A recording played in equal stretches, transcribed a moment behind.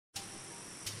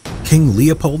King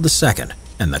Leopold II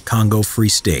and the Congo Free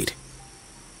State.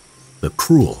 The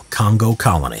cruel Congo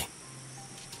colony.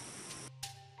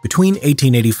 Between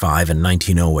 1885 and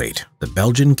 1908, the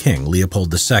Belgian King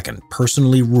Leopold II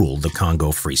personally ruled the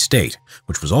Congo Free State,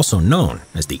 which was also known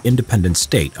as the Independent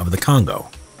State of the Congo.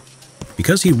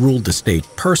 Because he ruled the state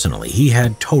personally, he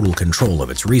had total control of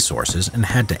its resources and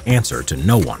had to answer to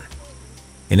no one.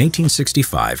 In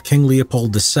 1865, King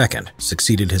Leopold II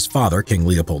succeeded his father, King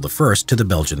Leopold I, to the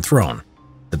Belgian throne.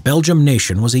 The Belgium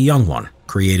nation was a young one,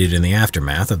 created in the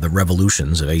aftermath of the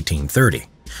revolutions of 1830.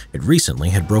 It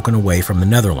recently had broken away from the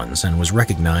Netherlands and was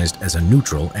recognized as a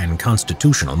neutral and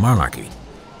constitutional monarchy.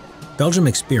 Belgium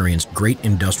experienced great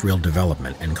industrial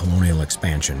development and colonial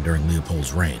expansion during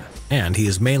Leopold's reign, and he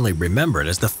is mainly remembered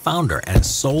as the founder and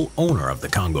sole owner of the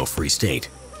Congo Free State.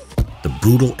 The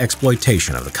brutal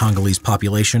exploitation of the Congolese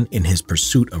population in his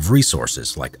pursuit of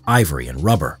resources like ivory and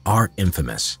rubber are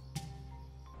infamous.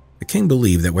 The king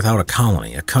believed that without a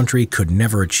colony, a country could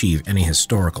never achieve any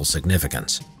historical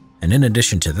significance. And in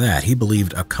addition to that, he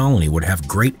believed a colony would have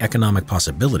great economic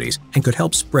possibilities and could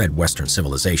help spread Western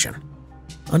civilization.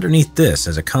 Underneath this,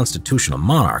 as a constitutional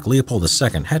monarch, Leopold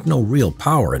II had no real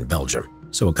power in Belgium,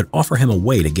 so it could offer him a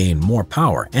way to gain more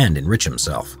power and enrich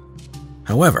himself.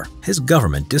 However, his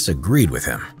government disagreed with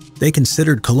him. They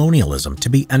considered colonialism to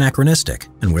be anachronistic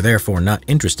and were therefore not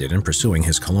interested in pursuing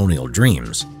his colonial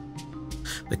dreams.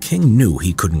 The king knew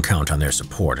he couldn't count on their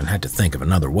support and had to think of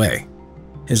another way.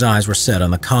 His eyes were set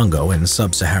on the Congo in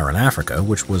sub-Saharan Africa,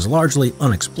 which was largely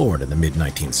unexplored in the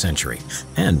mid-19th century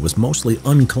and was mostly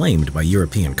unclaimed by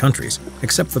European countries,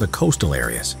 except for the coastal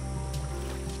areas.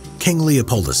 King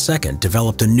Leopold II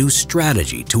developed a new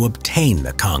strategy to obtain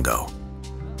the Congo.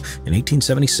 In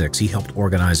 1876, he helped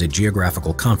organize a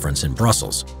geographical conference in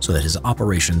Brussels so that his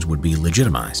operations would be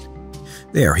legitimized.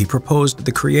 There, he proposed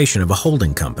the creation of a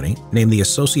holding company named the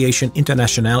Association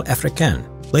Internationale Africaine,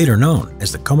 later known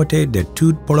as the Comité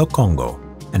d'études pour le Congo,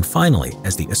 and finally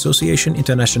as the Association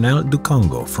Internationale du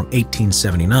Congo from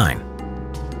 1879.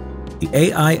 The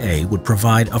AIA would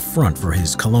provide a front for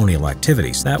his colonial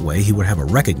activities. That way, he would have a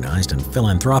recognized and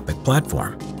philanthropic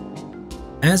platform.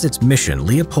 As its mission,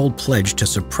 Leopold pledged to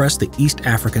suppress the East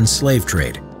African slave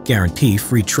trade, guarantee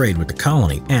free trade with the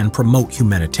colony, and promote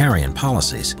humanitarian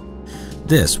policies.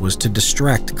 This was to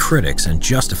distract critics and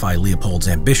justify Leopold's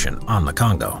ambition on the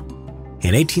Congo.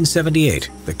 In 1878,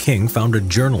 the king found a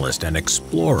journalist and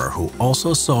explorer who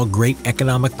also saw great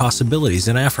economic possibilities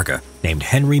in Africa, named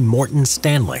Henry Morton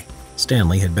Stanley.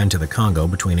 Stanley had been to the Congo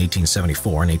between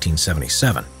 1874 and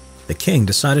 1877. The king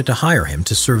decided to hire him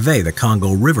to survey the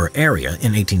Congo River area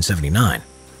in 1879.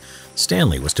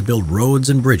 Stanley was to build roads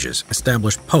and bridges,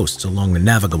 establish posts along the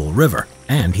navigable river,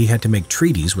 and he had to make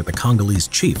treaties with the Congolese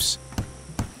chiefs.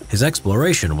 His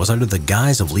exploration was under the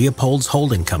guise of Leopold's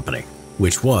holding company,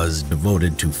 which was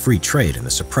devoted to free trade and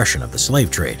the suppression of the slave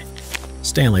trade.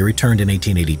 Stanley returned in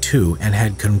 1882 and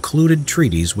had concluded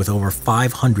treaties with over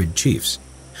 500 chiefs.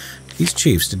 These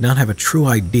chiefs did not have a true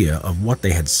idea of what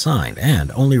they had signed and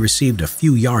only received a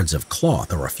few yards of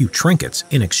cloth or a few trinkets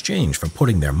in exchange for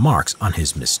putting their marks on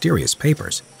his mysterious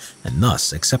papers, and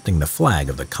thus accepting the flag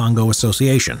of the Congo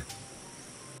Association.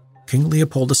 King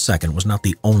Leopold II was not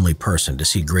the only person to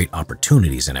see great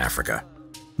opportunities in Africa.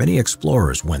 Many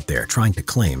explorers went there trying to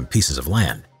claim pieces of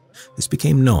land. This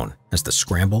became known as the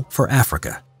Scramble for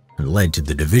Africa and led to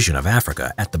the division of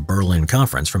Africa at the Berlin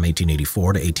Conference from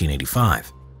 1884 to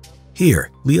 1885.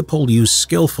 Here, Leopold used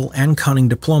skillful and cunning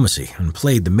diplomacy and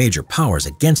played the major powers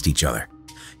against each other.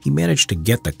 He managed to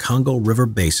get the Congo River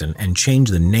Basin and change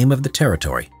the name of the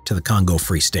territory to the Congo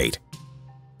Free State.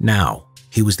 Now,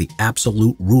 he was the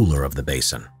absolute ruler of the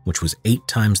basin, which was 8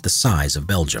 times the size of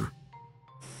Belgium.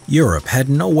 Europe had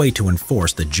no way to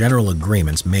enforce the general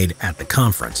agreements made at the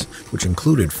conference, which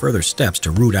included further steps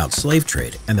to root out slave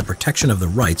trade and the protection of the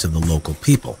rights of the local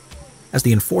people. As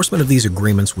the enforcement of these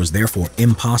agreements was therefore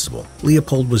impossible,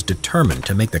 Leopold was determined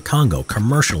to make the Congo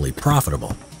commercially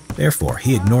profitable. Therefore,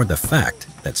 he ignored the fact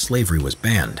that slavery was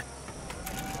banned.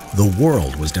 The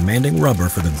world was demanding rubber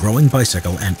for the growing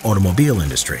bicycle and automobile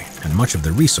industry, and much of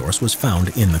the resource was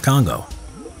found in the Congo.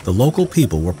 The local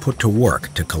people were put to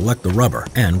work to collect the rubber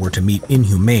and were to meet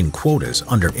inhumane quotas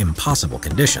under impossible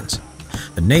conditions.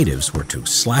 The natives were to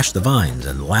slash the vines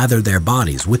and lather their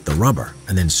bodies with the rubber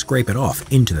and then scrape it off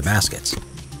into the baskets.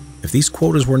 If these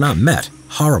quotas were not met,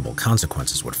 horrible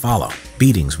consequences would follow: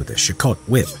 beatings with a chicotte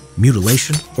whip,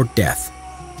 mutilation, or death.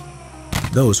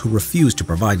 Those who refused to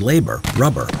provide labor,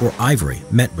 rubber, or ivory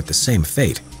met with the same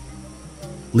fate.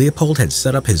 Leopold had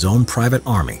set up his own private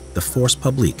army, the Force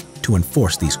Publique, to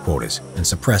enforce these quotas and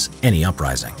suppress any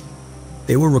uprising.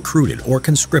 They were recruited or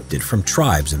conscripted from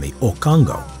tribes in the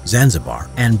Congo, Zanzibar,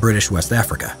 and British West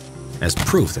Africa. As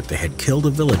proof that they had killed a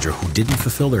villager who didn't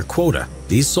fulfill their quota,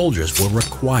 these soldiers were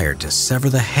required to sever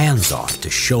the hands off to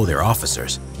show their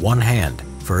officers, one hand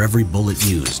for every bullet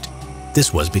used.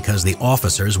 This was because the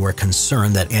officers were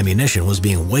concerned that ammunition was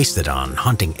being wasted on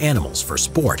hunting animals for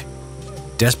sport.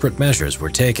 Desperate measures were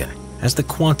taken, as the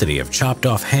quantity of chopped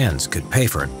off hands could pay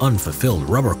for an unfulfilled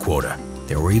rubber quota.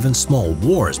 There were even small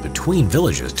wars between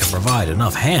villages to provide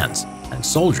enough hands, and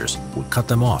soldiers would cut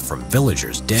them off from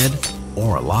villagers dead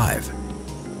or alive.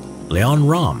 Léon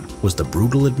Rom was the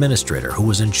brutal administrator who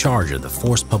was in charge of the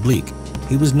force publique.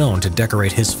 He was known to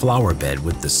decorate his flower bed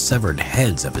with the severed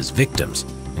heads of his victims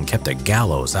and kept a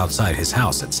gallows outside his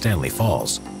house at Stanley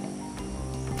Falls.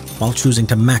 While choosing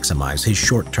to maximize his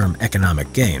short-term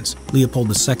economic gains, Leopold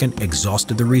II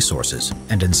exhausted the resources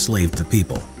and enslaved the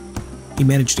people. He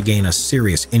managed to gain a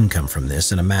serious income from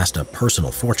this and amassed a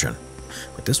personal fortune.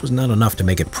 But this was not enough to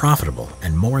make it profitable,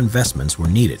 and more investments were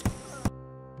needed.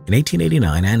 In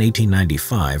 1889 and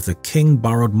 1895, the king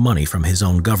borrowed money from his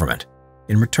own government.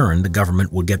 In return, the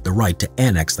government would get the right to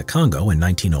annex the Congo in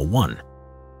 1901.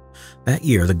 That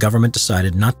year, the government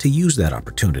decided not to use that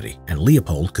opportunity, and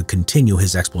Leopold could continue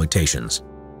his exploitations.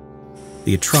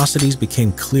 The atrocities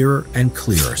became clearer and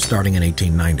clearer starting in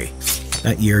 1890.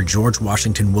 That year, George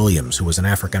Washington Williams, who was an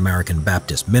African-American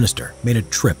Baptist minister, made a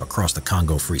trip across the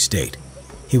Congo Free State.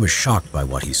 He was shocked by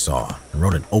what he saw and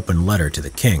wrote an open letter to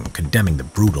the king condemning the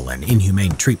brutal and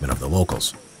inhumane treatment of the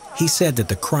locals. He said that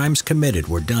the crimes committed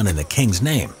were done in the king's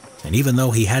name, and even though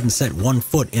he hadn't set one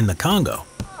foot in the Congo,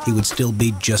 he would still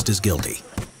be just as guilty.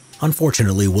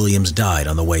 Unfortunately, Williams died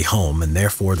on the way home, and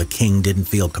therefore the king didn't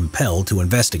feel compelled to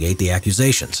investigate the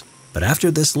accusations. But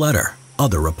after this letter,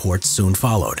 other reports soon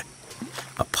followed.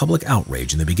 A public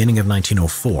outrage in the beginning of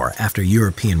 1904 after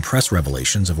European press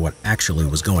revelations of what actually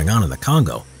was going on in the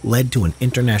Congo led to an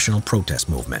international protest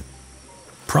movement.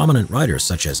 Prominent writers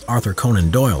such as Arthur Conan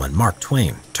Doyle and Mark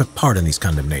Twain took part in these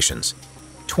condemnations.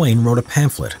 Twain wrote a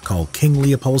pamphlet called King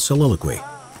Leopold's Soliloquy,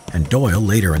 and Doyle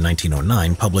later in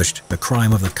 1909 published The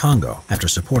Crime of the Congo after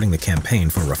supporting the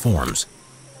campaign for reforms.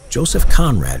 Joseph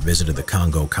Conrad visited the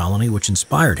Congo colony, which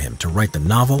inspired him to write the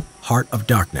novel Heart of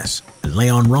Darkness, and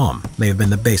Léon Rom may have been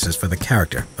the basis for the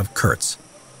character of Kurtz.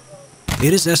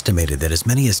 It is estimated that as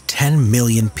many as 10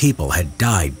 million people had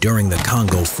died during the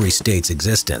Congo Free State's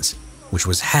existence, which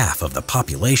was half of the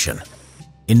population.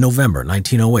 In November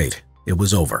 1908, it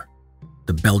was over.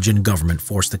 The Belgian government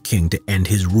forced the king to end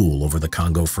his rule over the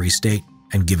Congo Free State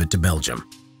and give it to Belgium.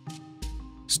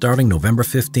 Starting November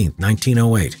 15,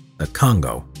 1908, the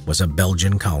Congo was a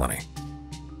Belgian colony.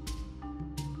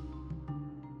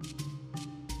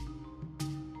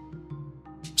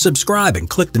 Subscribe and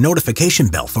click the notification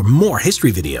bell for more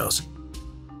history videos.